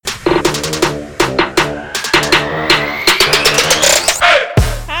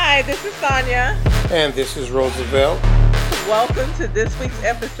Sonia. And this is Roosevelt. Welcome to this week's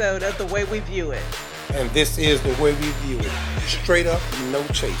episode of The Way We View It. And this is The Way We View It. Straight up, no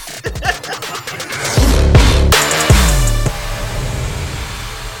chase.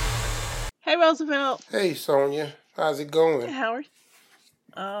 Hey, Roosevelt. Hey, Sonia. How's it going? Hey, Howard.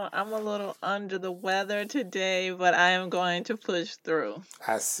 I'm a little under the weather today, but I am going to push through.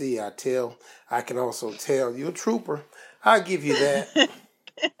 I see. I can also tell you're a trooper. I'll give you that.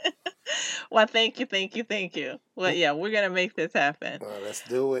 Well, thank you. Well, yeah, we're going to make this happen. Let's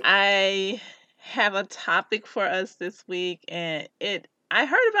do it. I have a topic for us this week, and I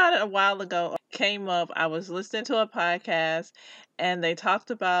heard about it a while ago. It came up. I was listening to a podcast, and they talked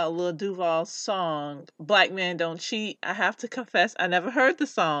about Lil Duval's song, Black Men Don't Cheat. I have to confess, I never heard the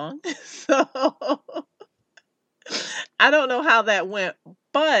song, so I don't know how that went,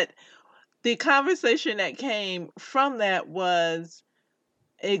 but the conversation that came from that was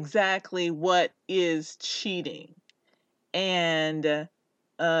exactly what is cheating, and it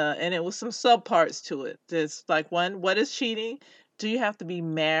was some subparts to it. There's like one, what is cheating? Do you have to be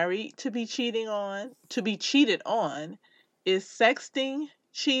married to be cheated on? Is sexting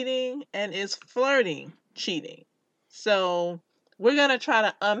cheating? And is flirting cheating? So we're going to try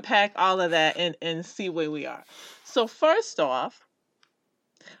to unpack all of that and see where we are. So first off,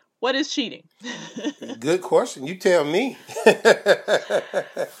 what is cheating? Good question. You tell me. That's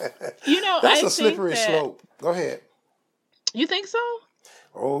a slippery slope. Go ahead. You think so?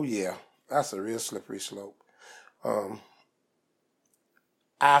 Oh, yeah. That's a real slippery slope.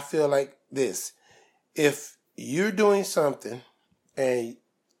 I feel like this. If you're doing something and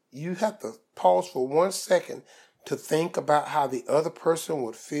you have to pause for 1 second to think about how the other person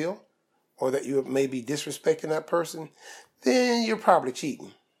would feel, or that you may be disrespecting that person, then you're probably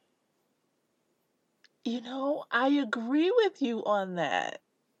cheating. I agree with you on that.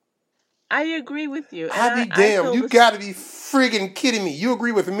 I agree with you. I'd be damned. You gotta be friggin' kidding me. You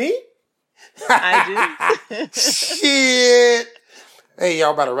agree with me? I do. Shit. Hey,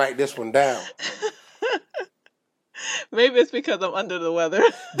 y'all better write this one down. Maybe it's because I'm under the weather.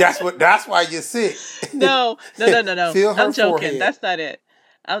 That's why you're sick. No. Feel her I'm joking. forehead. That's not it.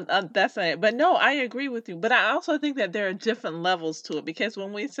 That's not it. But no, I agree with you. But I also think that there are different levels to it, because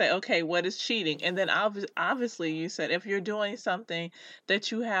when we say, okay, what is cheating? And then obviously you said if you're doing something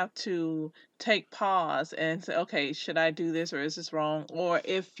that you have to take pause and say, okay, should I do this or is this wrong? Or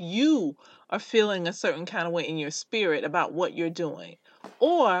if you are feeling a certain kind of way in your spirit about what you're doing,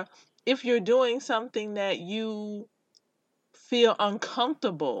 or if you're doing something that you feel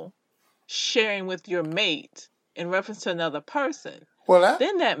uncomfortable sharing with your mate in reference to another person,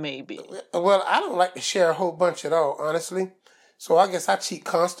 then that may be. Well, I don't like to share a whole bunch at all, honestly. So I guess I cheat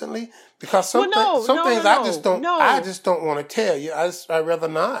constantly because some things I just don't want to tell you. I'd rather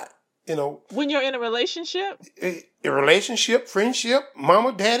not. When you're in a relationship, friendship,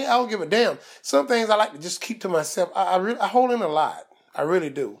 mama, daddy, I don't give a damn. Some things I like to just keep to myself. I hold in a lot. I really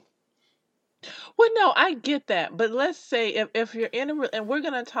do. Well, no, I get that, but let's say if you're in and we're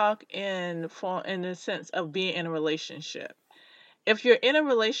gonna talk in the sense of being in a relationship. If you're in a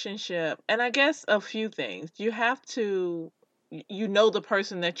relationship, and I guess a few things, you have to, the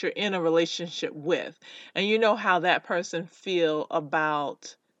person that you're in a relationship with, and you know how that person feel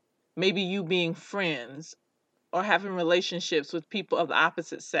about maybe you being friends or having relationships with people of the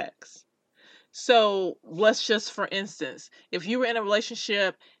opposite sex. So let's just, for instance, if you were in a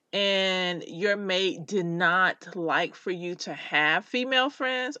relationship and your mate did not like for you to have female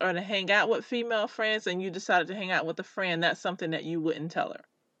friends or to hang out with female friends, and you decided to hang out with a friend, that's something that you wouldn't tell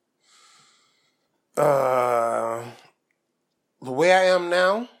her. The way I am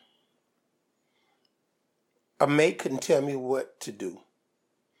now, a mate couldn't tell me what to do.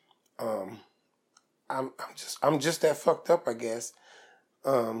 I'm just that fucked up, I guess.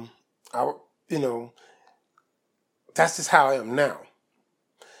 That's just how I am now.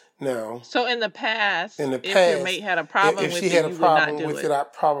 Now, so in the past, if your mate had a problem with it, you would not do it.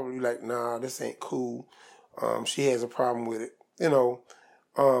 I'd probably like, nah, this ain't cool. She has a problem with it.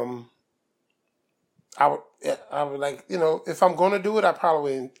 I would like, if I'm going to do it, I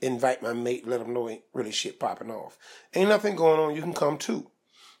probably invite my mate, let them know ain't really shit popping off. Ain't nothing going on. You can come too,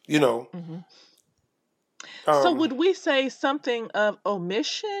 Mm-hmm. So would we say something of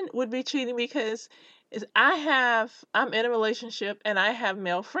omission would be cheating? Because I'm in a relationship and I have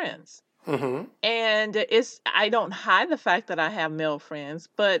male friends. Mm-hmm. And I don't hide the fact that I have male friends,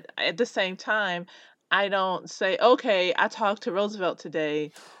 but at the same time, I don't say, okay, I talked to Roosevelt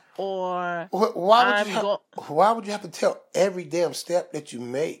today, or why would you have to tell every damn step that you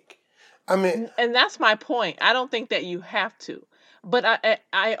make? I mean, and that's my point. I don't think that you have to. But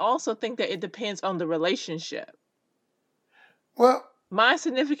I also think that it depends on the relationship. Well, My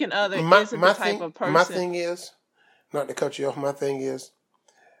significant other my isn't the my type thing of my person. thing is, not to cut you off. My thing is,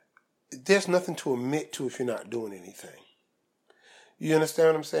 there's nothing to admit to if you're not doing anything. You understand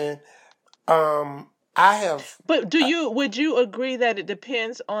what I'm saying? I have, But would you agree that it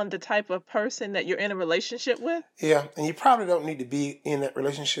depends on the type of person that you're in a relationship with? yeah, and you probably don't need to be in that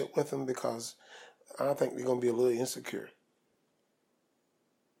relationship with them because I think they're gonna be a little insecure.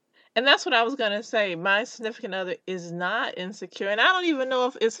 And that's what I was going to say. My significant other is not insecure. And I don't even know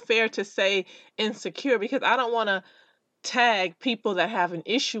if it's fair to say insecure because I don't want to tag people that have an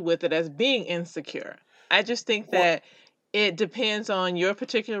issue with it as being insecure. I just think Well, that it depends on your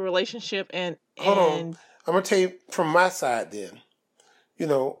particular relationship hold on. and I'm gonna tell you from my side. Then,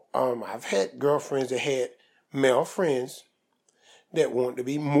 I've had girlfriends that had male friends that wanted to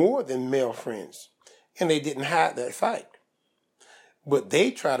be more than male friends, and they didn't hide that fact. But they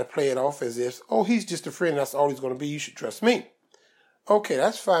try to play it off as if, oh, he's just a friend. That's all he's going to be. You should trust me. Okay,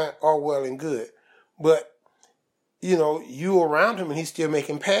 that's fine, all well and good. But, you around him and he's still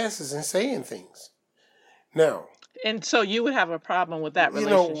making passes and saying things. Now, so you would have a problem with that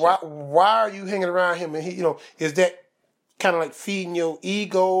relationship. why are you hanging around him? And is that kind of like feeding your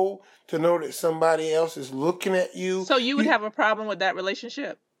ego to know that somebody else is looking at you? So you would have a problem with that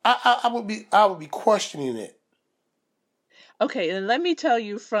relationship. I would be questioning it. Okay, and let me tell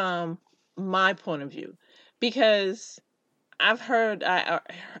you from my point of view, because I've heard a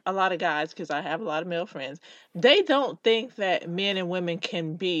lot of guys, because I have a lot of male friends, they don't think that men and women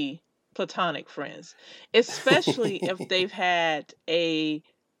can be platonic friends, especially if they've had a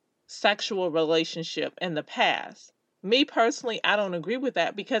sexual relationship in the past. Me personally, I don't agree with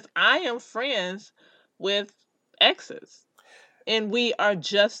that because I am friends with exes, and we are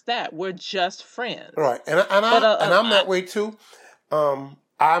just that. We're just friends. Right, But I'm that way too.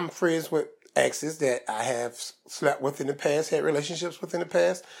 I'm friends with exes that I have slept with in the past, had relationships with in the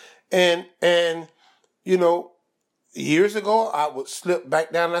past, and you know, years ago I would slip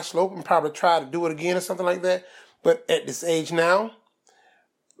back down that slope and probably try to do it again or something like that. But at this age now,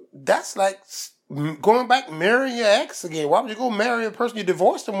 that's like going back marrying your ex again. Why would you go marry a person you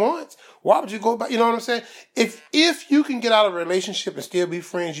divorced them once? Why would you go back? You know what I'm saying? If you can get out of a relationship and still be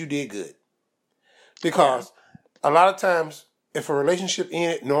friends, you did good. yeah. Because a lot of times, if a relationship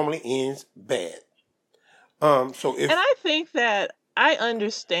ends, it normally ends bad. So And if I think that I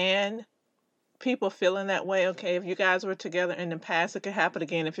understand people feeling that way. Okay, if you guys were together in the past, it could happen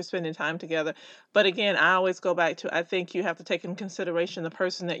again if you're spending time together. But again, I always go back to I think you have to take in consideration the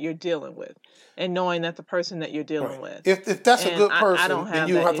person that you're dealing with and knowing that the person that you're dealing right, with. if that's a And good I don't person, then have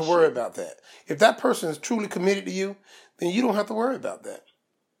you don't that have to worry issue. about that. If that person is truly committed to you, then you don't have to worry about that.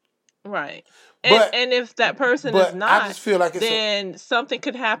 Right. But And if that person is but I not, just feel like it's a then something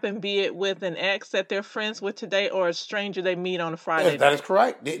could happen, be it with an ex that they're friends with today or a stranger they meet on a Friday that is night.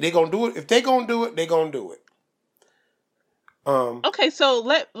 correct. They gonna do it. If they gonna do it, they gonna do it. Um, Okay, so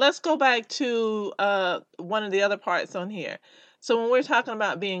let's go back to one of the other parts on here. So when we're talking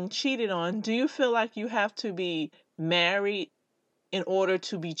about being cheated on, do you feel like you have to be married in order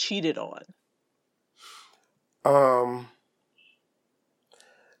to be cheated on? um,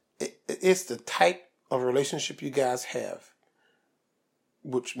 it's the type of relationship you guys have,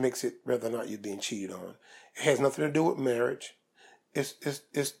 which makes it whether or not you're being cheated on. It has nothing to do with marriage. It's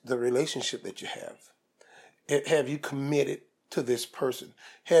the relationship that you have. Have you committed to this person?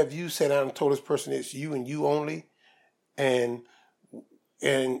 Have you sat down and told this person it's you and you only, and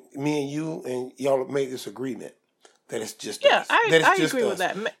me and you and y'all have made this agreement that it's just Yeah, us. I That it's I just agree with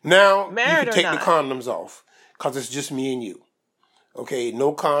us. that. Now you can Married or take the not. condoms off because it's just me and you. Okay,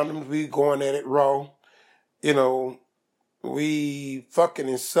 no condoms. We going at it raw. You know, we fucking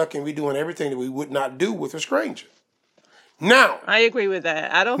and sucking. We doing everything that we would not do with a stranger. Now, I agree with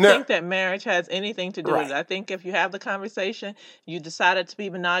that. I don't now, think that marriage has anything to do with right. it. I think if you have the conversation, you decided to be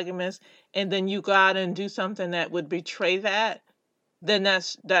monogamous, and then you go out and do something that would betray that, then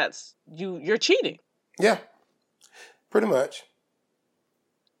that's you're cheating. Yeah, pretty much.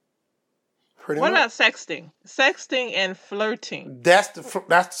 Pretty What much. about sexting? Sexting and flirting. That's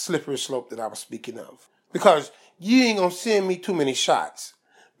the slippery slope that I was speaking of. Because you ain't gonna send me too many shots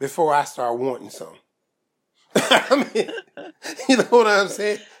before I start wanting some. I mean, you know what I'm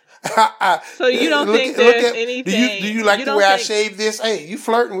saying? So you don't think Look there's at. Do anything you you like the don't way I think shave this? Hey, you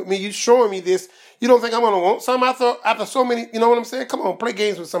flirting with me? You showing me this? You don't think I'm gonna want some? I thought after so many, you know what I'm saying? Come on, play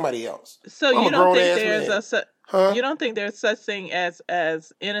games with somebody else. so I'm you a don't grown think ass there's man, huh? you don't think there's such thing as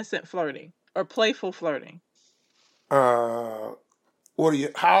innocent flirting or playful flirting? Uh, what are you?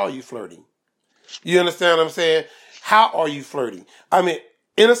 How are you flirting? You understand what I'm saying? how are you flirting? I mean,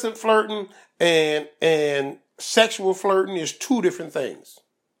 innocent flirting and sexual flirting is two different things.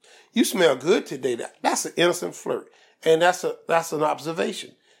 You smell good today. That's an innocent flirt. And that's an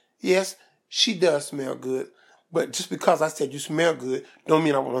observation. Yes, she does smell good. But just because I said you smell good, don't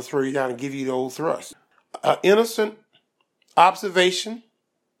mean I want to throw you down and give you the old thrust. An innocent observation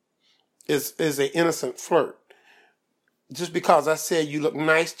is an innocent flirt. Just because I said you look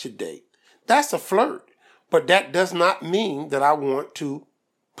nice today, that's a flirt. But that does not mean that I want to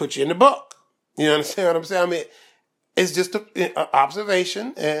put you in the buck. You understand what I'm saying? I mean, it's just an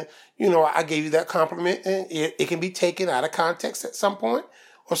observation, and I gave you that compliment, and it can be taken out of context at some point,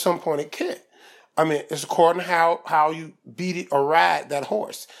 or some point it can't. I mean, it's according to how you beat it or ride that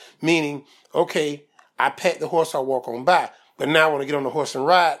horse. Meaning, okay, I pet the horse, I walk on by, but now when I get on the horse and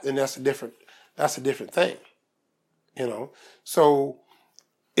ride, then that's a different thing. So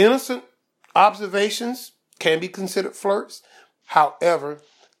innocent observations can be considered flirts. However,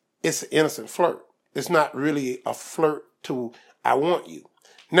 it's an innocent flirt. It's not really a flirt to, I want you.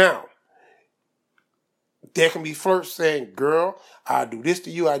 Now, there can be flirts saying, girl, I do this to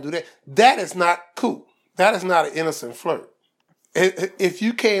you, I do that. That is not cool. That is not an innocent flirt. If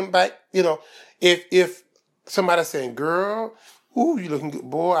you came back, if somebody's saying, girl, ooh, you looking good,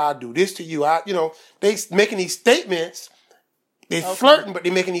 boy, I'll do this to you. They making these statements. They're flirting, but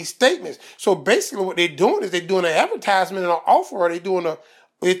they're making these statements. So basically what they're doing is they're doing an advertisement and an offer, or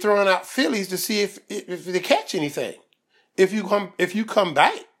they're throwing out feelers to see if they catch anything. If you come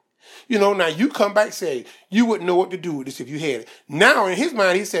back, now you come back saying you wouldn't know what to do with this if you had it. Now in his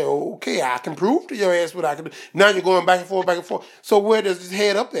mind he said, okay, I can prove to your ass what I can do. Now you're going back and forth, back and forth. So where does his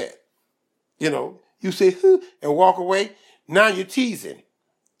head up at? You say and walk away. Now you're teasing,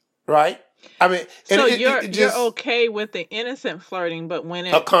 right? I mean, so you're okay with the innocent flirting, but when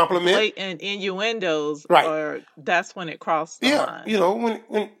it's a compliment, blatant innuendos, right? Or that's when it crosses the line.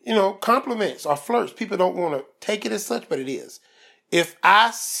 when compliments or flirts, people don't want to take it as such, but it is. If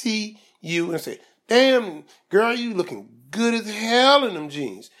I see you and say, "Damn, girl, you looking good as hell in them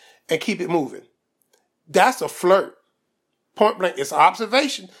jeans," and keep it moving, that's a flirt. Point blank, it's an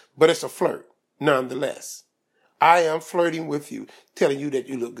observation, but it's a flirt nonetheless. I am flirting with you, telling you that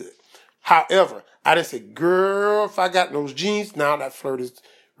you look good. However, I didn't say, girl, if I got those jeans, now that flirt is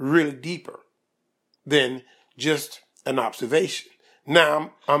really deeper than just an observation.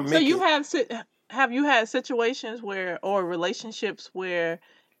 Now I'm making... So have you had situations or relationships where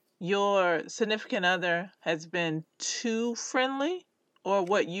your significant other has been too friendly, or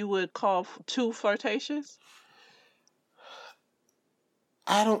what you would call too flirtatious?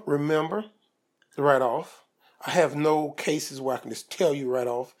 I don't remember right off. I have no cases where I can just tell you right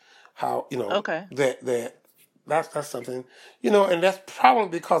off how, okay. that's something, and that's probably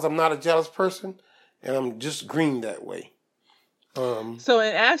because I'm not a jealous person and I'm just green that way. So,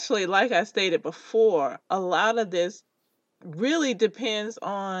 and actually, like I stated before, a lot of this really depends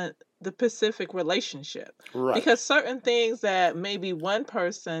on the specific relationship. Right. Because certain things that maybe one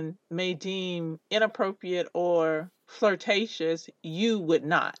person may deem inappropriate or flirtatious, you would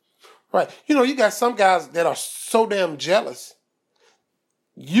not. Right. You got some guys that are so damn jealous.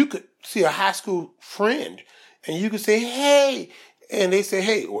 You could see a high school friend and you could say, hey, and they say,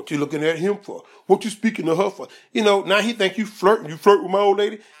 hey, what you looking at him for? What you speaking to her for? Now he think you flirting. You flirt with my old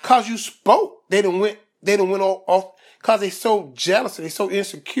lady because you spoke. They done went off because they so jealous and they so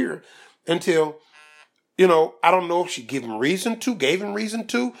insecure until, I don't know if she gave him reason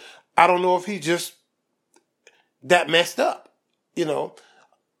to. I don't know if he just that messed up,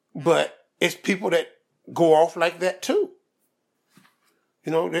 but it's people that go off like that too.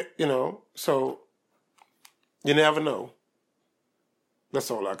 So you never know.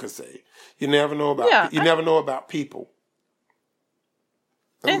 That's all I could say. You never know about never know about people.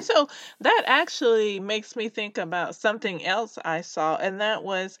 And so that actually makes me think about something else I saw, and that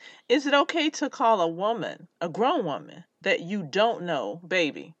was, is it okay to call a woman, a grown woman, that you don't know,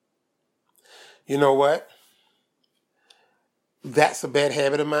 baby? You know what? That's a bad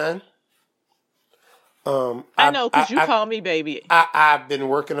habit of mine. I know, because you call me baby. I've been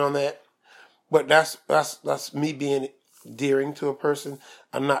working on that, but that's me being endearing to a person.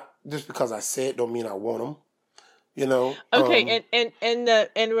 I'm not, just because I say it don't mean I want them. Okay,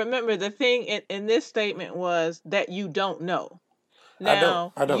 and remember, the thing in this statement was that you don't know.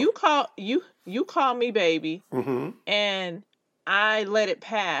 Now I don't. you call me baby, Mm-hmm. and I let it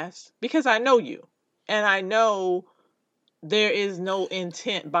pass because I know you, and I know there is no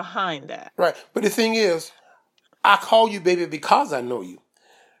intent behind that. Right, but the thing is, I call you baby because I know you.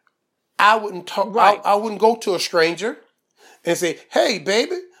 I wouldn't talk. Right. I wouldn't go to a stranger and say, "Hey,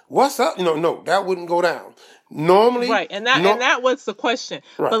 baby, what's up?" No, that wouldn't go down. Normally, Right. And no, that was the question.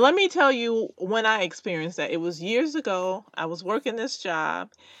 But right. let me tell you when I experienced that. It was years ago. I was working this job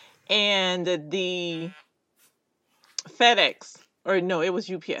and the FedEx, or no, it was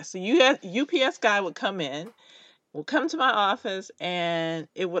UPS. The UPS guy would come to my office, and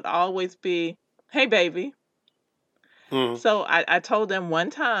it would always be, "Hey, baby." Mm. So I told them one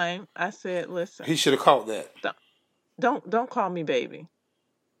time, I said, He "Listen, should have caught that. don't don't call me baby."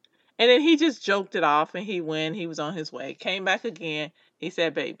 And then he just joked it off, and he was on his way. Came back again. He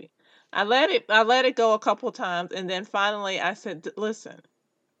said, "Baby." I let it go a couple times, and then finally I said, "Listen,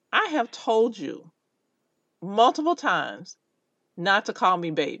 I have told you multiple times not to call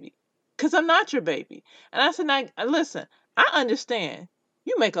me baby, because I'm not your baby." And I said, "Now, listen, I understand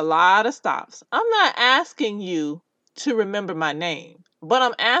you make a lot of stops. I'm not asking you to remember my name, but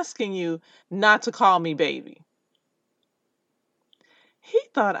I'm asking you not to call me baby." He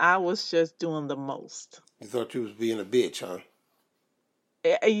thought I was just doing the most. You thought you was being a bitch, huh?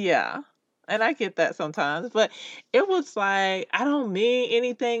 Yeah. And I get that sometimes, but it was like I don't mean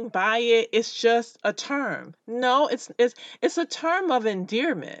anything by it. It's just a term. No, it's a term of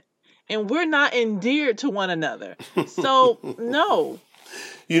endearment. And we're not endeared to one another. So, no.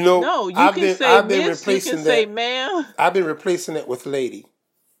 You know, No, you can say I've been miss, you can replacing say that. ma'am. I've been replacing that with lady.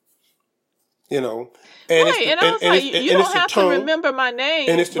 You know, and it's Right. the And I was like, you and it's don't the have to tone, remember my and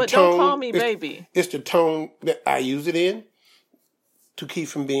name, it's the but don't call tone, me baby. it's the tone that I use it in to keep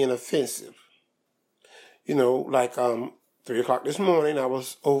from being offensive. You know, like 3 o'clock this morning, I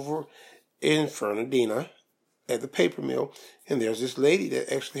was over in Fernandina at the paper mill, and there's this lady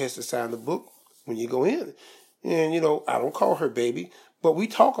that actually has to sign the book when you go in. And, you know, I don't call her baby, but we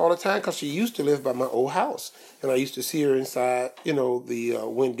talk all the time because she used to live by my old house. And I used to see her inside, you know, the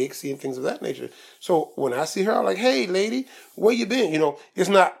Winn-Dixie and things of that nature. So when I see her, I'm like, "Hey, lady, where you been?" You know, it's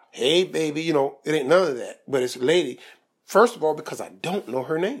not, "Hey, baby," you know, it ain't none of that. But it's lady. First of all, because I don't know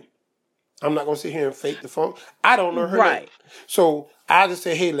her name. I'm not going to sit here and fake the phone. I don't know her name. Right. So I just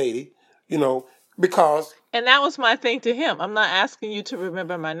say, "Hey, lady," you know, because And that was my thing to him. I'm not asking you to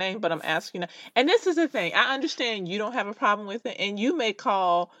remember my name, but I'm asking you. And this is the thing. I understand you don't have a problem with it, and you may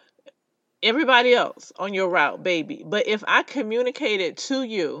call everybody else on your route baby. But if I communicated to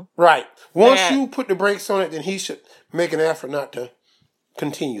you right. Once that, you put the brakes on it, then he should make an effort not to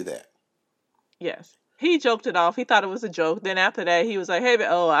continue that. yes, he joked it off. He thought it was a joke. Then after that, he was like, "Hey,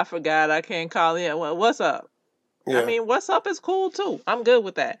 oh, I forgot. I can't call in. Well, what's up?" I Yeah. mean, what's up is cool too. I'm good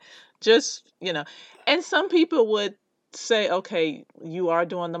with that. Just, and some people would say, "Okay, you are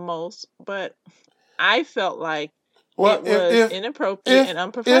doing the most," but I felt like Well, it was inappropriate if and if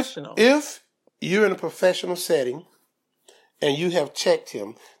unprofessional. if you're in a professional setting and you have checked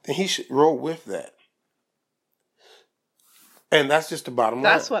him, then he should roll with that. And that's just the bottom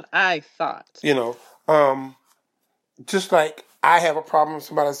line. That's what I thought. You know, um, just like I have a problem with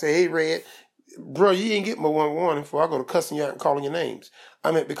somebody say, "Hey, Red, bro, you didn't get my one warning before I go to cussing you out and calling your names."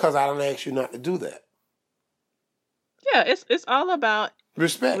 I mean, because I don't ask you not to do that. Yeah, it's all about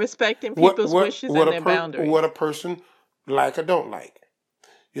Respect. respecting people's wishes and their What boundaries. a person like or don't like.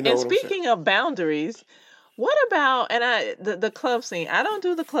 You know And what I'm saying? speaking of boundaries, what about the club scene? I don't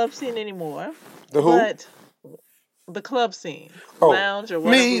do the club scene anymore, The who? but the club scene, Oh, lounge or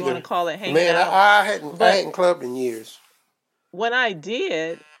whatever me we want to either. call it, hanging Man, out. I But hadn't clubbed in years. when I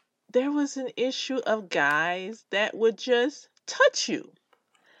did, there was an issue of guys that would just touch you.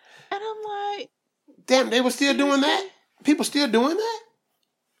 And I'm like, Damn, they were still doing that. seriously? People still doing that.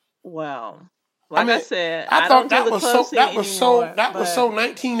 Well, I like I mean, said, I I thought don't do the club scene anymore, that was so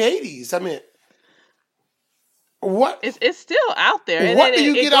but 1980s. I mean, what it's still out there. And then what do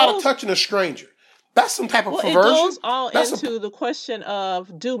you it get out of goes, touching a stranger? That's some type of well, it perversion. goes all That's a into the question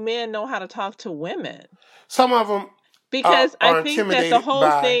of, do men know how to talk to women? Some of them Because I are think that the intimidated whole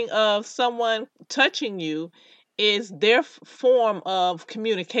by thing of someone touching you is their form of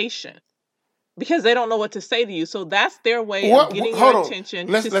communication, because they don't know what to say to you. So that's their way of what. getting your Hold on, attention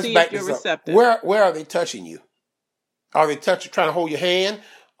to let's see if back you're this up. receptive. Where are they touching you? Are they trying to hold your hand?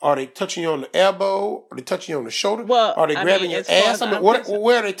 Are they touching you on the elbow? Are they touching you on the shoulder? Well, Are they I mean, grabbing your as far ass? as I mean, I'm concerned,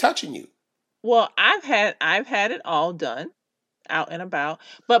 where are they touching you? well, I've had it all done out and about.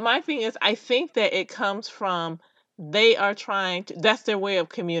 But my thing is, I think that it comes from they are trying to. That's their way of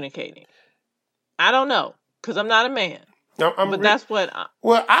communicating. I don't know, because I'm not a man, Now, but that's what.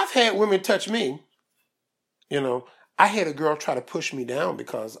 well, I've had women touch me. You know, I had a girl try to push me down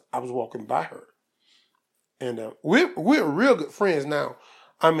because I was walking by her, and we're real good friends now.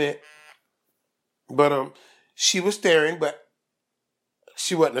 I mean, but she was staring, but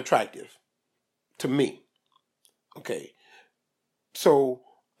she wasn't attractive to me. Okay, so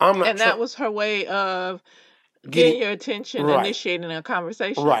I'm not And trying. that was her way of, getting Getting your attention, right, initiating a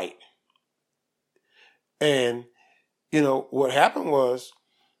conversation. right. And what happened was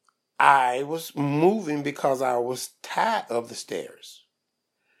I was moving because I was tired of the stairs.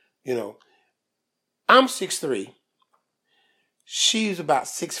 You know, I'm 6'3". She's about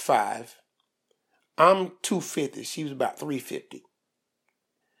 6'5". I'm 250. She was about 350.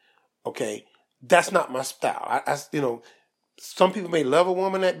 Okay, that's not my style. Some people may love a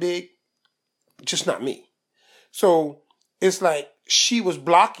woman that big, just not me. So it's like she was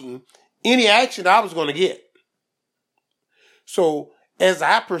blocking any action I was going to get. So as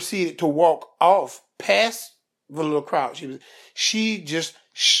I proceeded to walk off past the little crowd, she just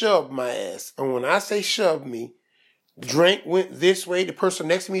shoved my ass. And when I say shoved me, drink went this way, the person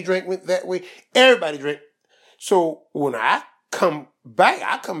next to me drink went that way, everybody drank. So when I come back,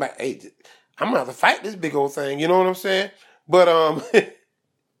 hey, I'm gonna have to fight this big old thing, you know what I'm saying? But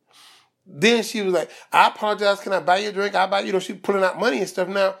then she was like, I apologize, can I buy you a drink? I buy, she pulling out money and stuff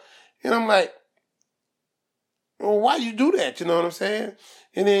now. And I'm like, well, why you do that? You know what I'm saying?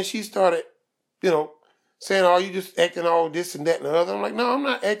 And then she started, saying, oh, you just acting all this and that and the other. I'm like, no, I'm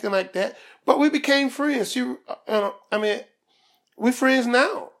not acting like that. But we became friends. We're friends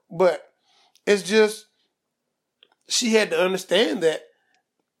now. But it's just, she had to understand that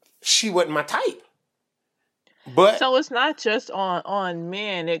she wasn't my type. But So it's not just on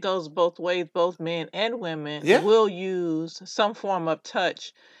men. It goes both ways. Both men and women yeah, will use some form of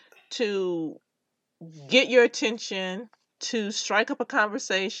touch to get your attention, to strike up a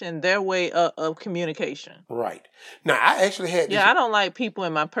conversation, their way of communication. right. Now I actually had this. Yeah, I don't like people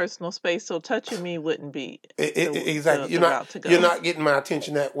in my personal space, so touching me wouldn't be Exactly. the route to You're go. not getting my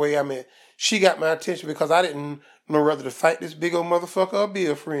attention that way. I mean, she got my attention because I didn't know whether to fight this big old motherfucker or be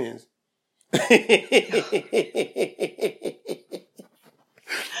her friends.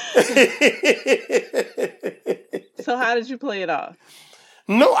 So how did you play it off?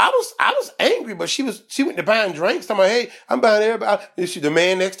 No, I was angry, but she went to buying drinks. I'm like, hey, I'm buying everybody. The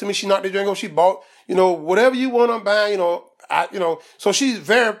man next to me, she knocked the drink over. She bought, whatever you want, I'm buying. So she's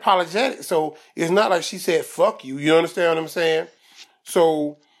very apologetic. So it's not like she said fuck you. You understand what I'm saying?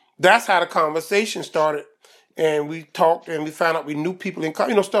 So that's how the conversation started, and we talked and we found out we knew people in,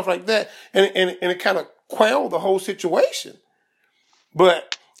 stuff like that, and it kind of quelled the whole situation.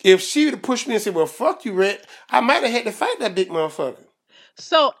 But if she would have pushed me and said, "Well, fuck you, Red," I might have had to fight that big motherfucker.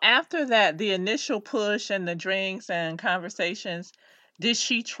 So after that, the initial push and the drinks and conversations, did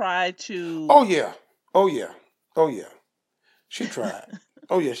she try Oh to? yeah, oh yeah, oh yeah. She tried.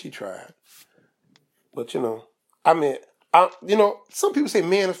 Oh yeah, she tried. But I mean, some people say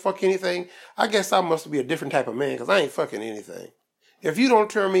men fuck anything. I guess I must be a different type of man because I ain't fucking anything. If you don't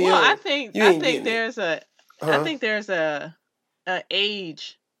turn me Well, I on, think you I ain't think getting it. there's a I Huh? think there's a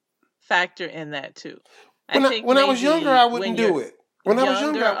age factor in that too. I When I think when I was younger, maybe I when wouldn't you're do it. When I was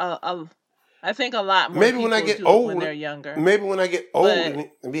younger, younger, I think a lot more maybe when I people get do it when old, they're younger. maybe when I get old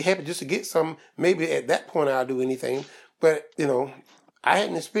But and be happy just to get some, maybe at that point I'll do anything. But I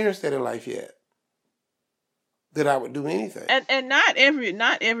hadn't experienced that in life yet. That I would do anything. and not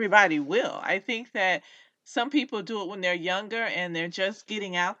everybody will. I think that some people do it when they're younger and they're just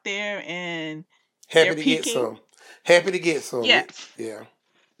getting out there and they're Happy to get peaking. some. Happy to get some. Yes. Yeah.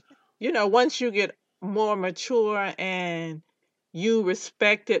 Once you get more mature and you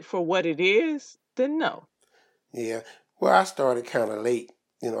respect it for what it is, then no. Yeah. Well, I started kind of late.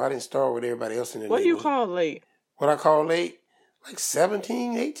 I didn't start with everybody else in the What do you neighborhood. call late? What I call late, like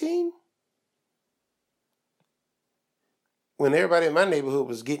 17, 18. When everybody in my neighborhood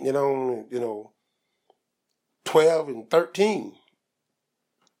was getting it on, 12 and 13.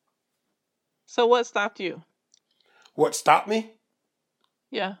 So what stopped you? What stopped me?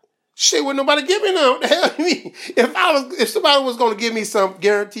 Yeah. Shit, wouldn't nobody give me none. What the hell you mean? If somebody was going to give me some,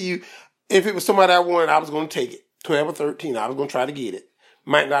 guarantee you, if it was somebody I wanted, I was going to take it. 12 or 13, I was going to try to get it.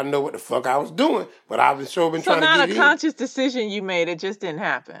 Might not know what the fuck I was doing, but I've been So trying to not get a it in. conscious decision you made, it just didn't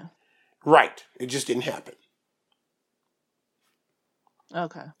happen. Right. It just didn't happen.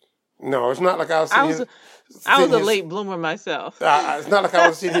 Okay. No, it's not like I was I sitting was here. I was Sitting a here late bloomer myself. it's not like I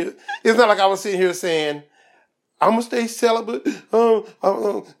was sitting here. It's not like I was sitting here saying, "I'm gonna stay celibate."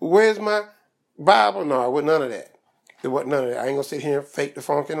 Where's my Bible? No, it wasn't none of that. It wasn't none of that. I ain't gonna sit here and fake the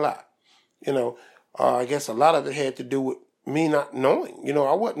funk and lie. I guess a lot of it had to do with me not knowing.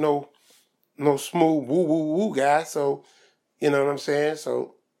 I wasn't no smooth woo woo woo guy. So you know what I'm saying.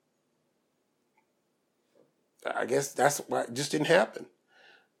 So I guess that's why it just didn't happen.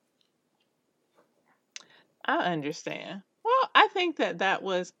 I understand. Well, I think that that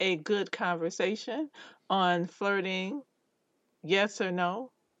was a good conversation on flirting, yes or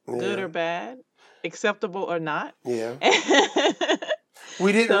no. good or bad, acceptable or not. Yeah.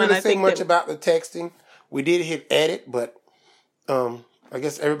 We didn't really say much about the texting. We did hit edit, but I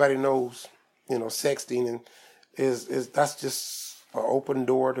guess everybody knows, sexting and is that's just an open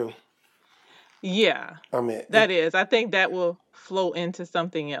door to. Yeah. I mean, I think that will flow into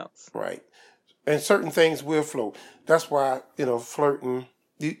something else. Right. And certain things will flow. That's why, flirting,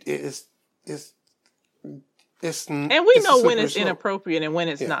 it's and we know when it's inappropriate and when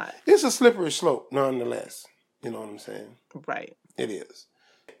it's not. It's a slippery slope, nonetheless. You know what I'm saying? Right. It is.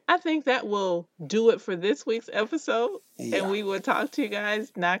 I think that will do it for this week's episode. Yeah. And we will talk to you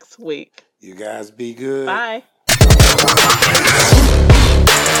guys next week. You guys be good. Bye.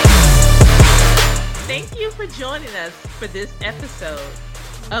 Thank you for joining us for this episode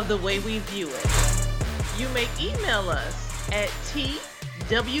of The Way We View It. You may email us at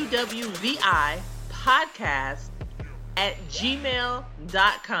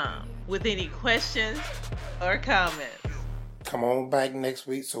twwvipodcast@gmail.com with any questions or comments. Come on back next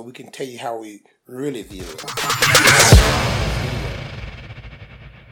week so we can tell you how we really view it.